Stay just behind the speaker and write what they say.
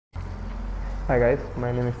Hi guys,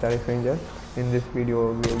 my name is Tariq Ranger. In this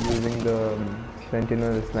video we are using the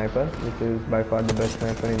Sentinel Sniper, which is by far the best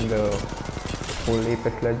sniper in the whole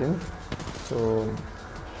Apex Legends. So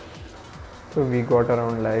we got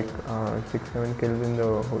around like 6-7 kills in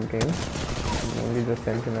the whole game. Only the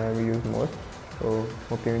Sentinel we use most. So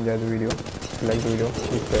hope you enjoy the video. If you like the video,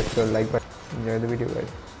 please press the like button. Enjoy the video guys.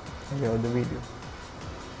 Enjoy the video.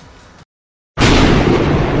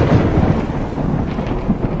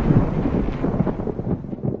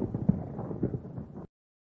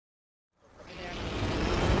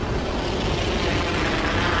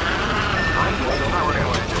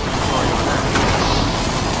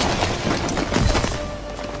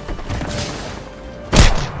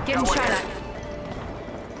 Getting shot at.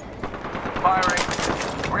 Firing.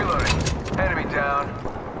 Reloading. Enemy down.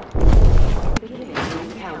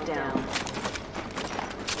 Countdown.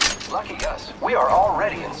 Lucky us. We are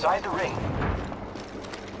already inside the ring.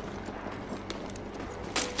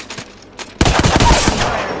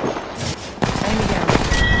 Enemy down.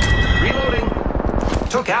 Reloading.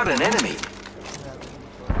 Took out an enemy.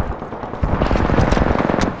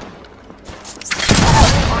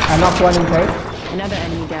 I knocked one inside. Another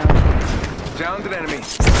enemy down. Downed an enemy.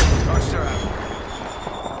 Rushed her out.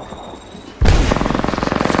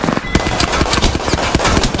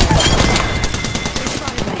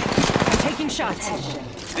 I'm taking shots.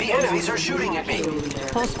 The enemies are shooting at me.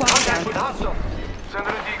 Whole squad Contact down. with hostile. Send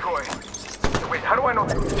in a decoy. Wait, how do I know?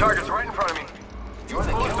 Target's right in front of me. You're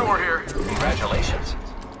the door here. Congratulations.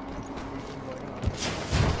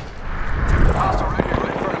 Hostile right here,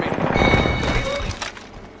 right in front of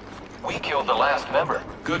me. We killed the last member.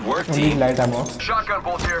 Good work, Only team. light ammo. Shotgun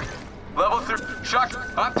bolt here. Level 3. Shot.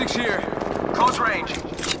 Optics here. Close range.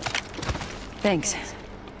 Thanks.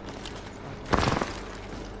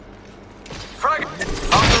 Frag.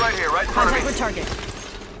 Hostile right here, right in front Contact of with me. target.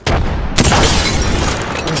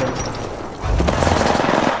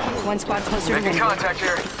 One squad closer to Making me. contact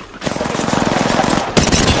here.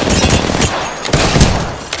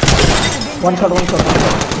 One shot, one shot.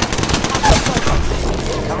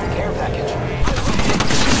 Coming care package.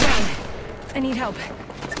 I need help.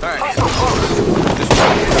 Alright. Hostile close. This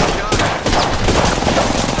one is shot.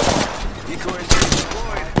 Decoys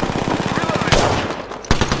deployed. Reloading.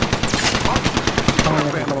 Come on.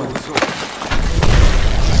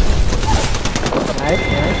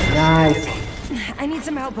 Nice. I need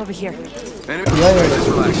some help over here. Enemy. Yeah. Just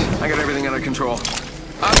relax. I got everything under control.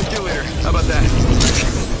 I'm the kill leader. How about that?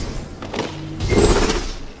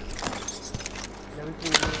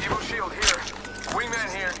 Evo shield here.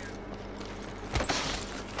 Wingman here.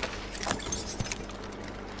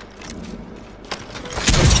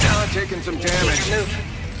 Now taking some damage.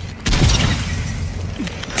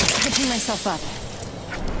 Pitching myself up.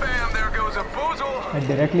 Bam, there goes a boozle. I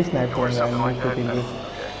directly sniped one guy and Something like moved to that. kill this.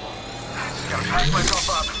 Just gotta patch myself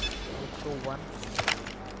up.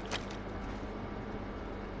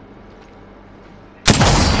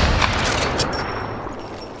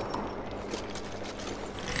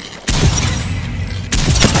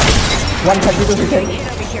 One 32 Getting seconds.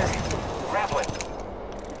 hit over here. Grappling.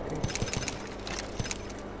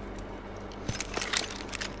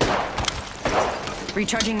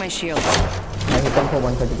 Recharging my shield. I hit him for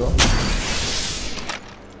 132.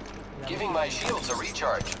 Giving my shields a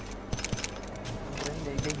recharge.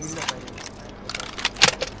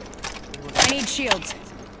 I need shields.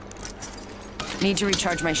 Need to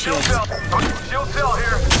recharge my Shield shields. cell. Shield cell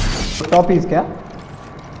here. Top is क्या?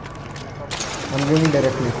 I'm going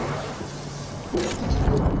directly.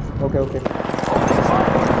 Okay.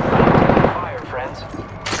 Fire, friends.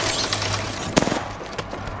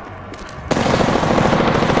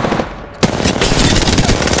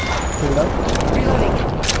 Hold up. Reloading.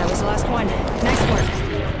 That was the last one. Nice work.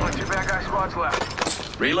 Only 2 bad guy squads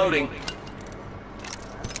left. Reloading.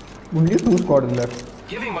 Only 2 squads left.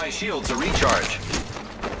 Giving my shields a recharge.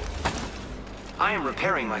 I am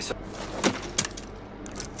repairing myself.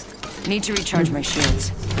 Need to recharge my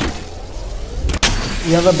shields.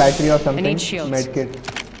 You have a battery or something? need shields. Medkit.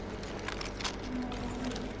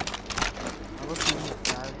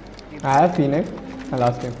 I have Phoenix. I'll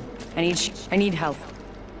ask him. I need help.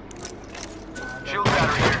 Shield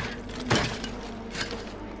battery here.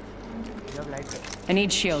 I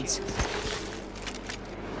need shields.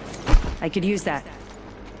 I could use that.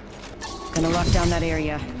 Gonna lock down that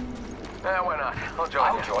area. Why not? I'll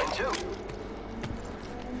join too.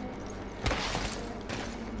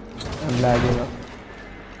 I'm lagging up.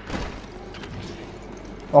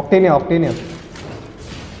 Octane.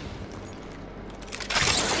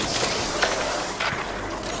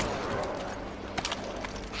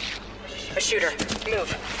 A shooter.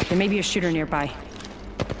 Move. There may be a shooter nearby.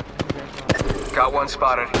 Got one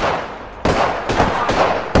spotted.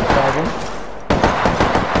 Dragon.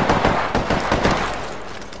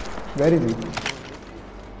 Where is he?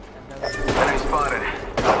 Enemy spotted.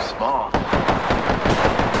 Small.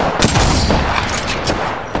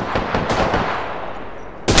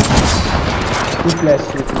 Two flash.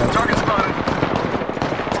 Target spotted.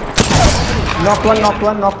 Knocked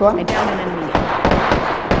one. I downed an enemy.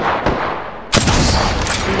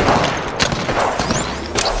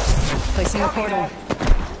 Placing a portal.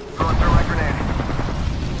 Throwing thermite grenade.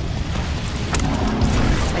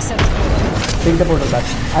 I set the portal. Take the portal back.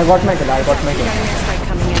 I got my kill. Got an airstrike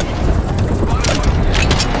coming in.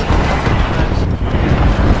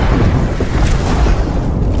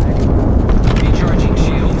 Recharging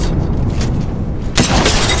shields.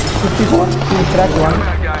 54. He's cracked one.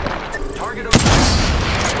 Bad guy. Target over there.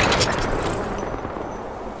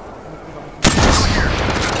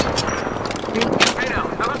 Hey now,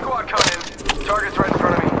 another squad coming in. Target's right in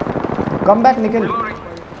front of me. Come back, Nikhil. Reloading.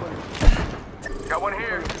 Got one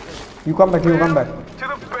here. You come back. To the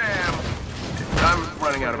bam. I'm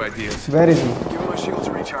running out of ideas. Where is he? Give him my shield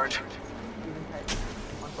to recharge.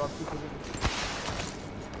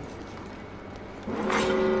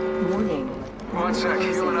 Warning. 1 sec,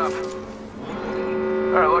 healing up.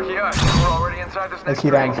 Alright, lucky us. We're already inside this next He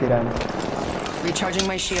ran. ring. Recharging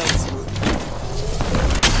my shields.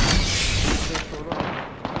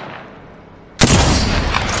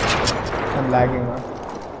 I'm lagging now.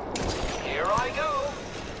 Here I go.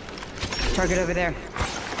 Target over there.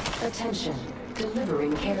 Attention.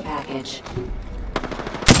 Delivering care package.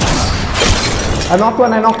 I knocked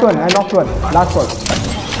one. Last one.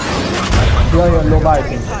 You're low bar, I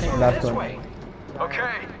think. Last one.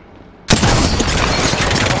 Okay.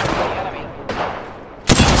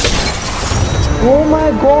 Oh my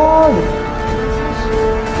god!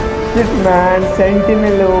 Shit man,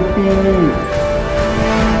 Sentinel OP.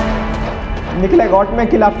 Nikhil, I got my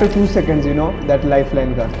kill after 2 seconds, you know, that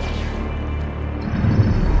lifeline ka.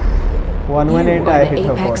 118 I hit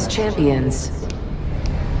her for. Apex champions.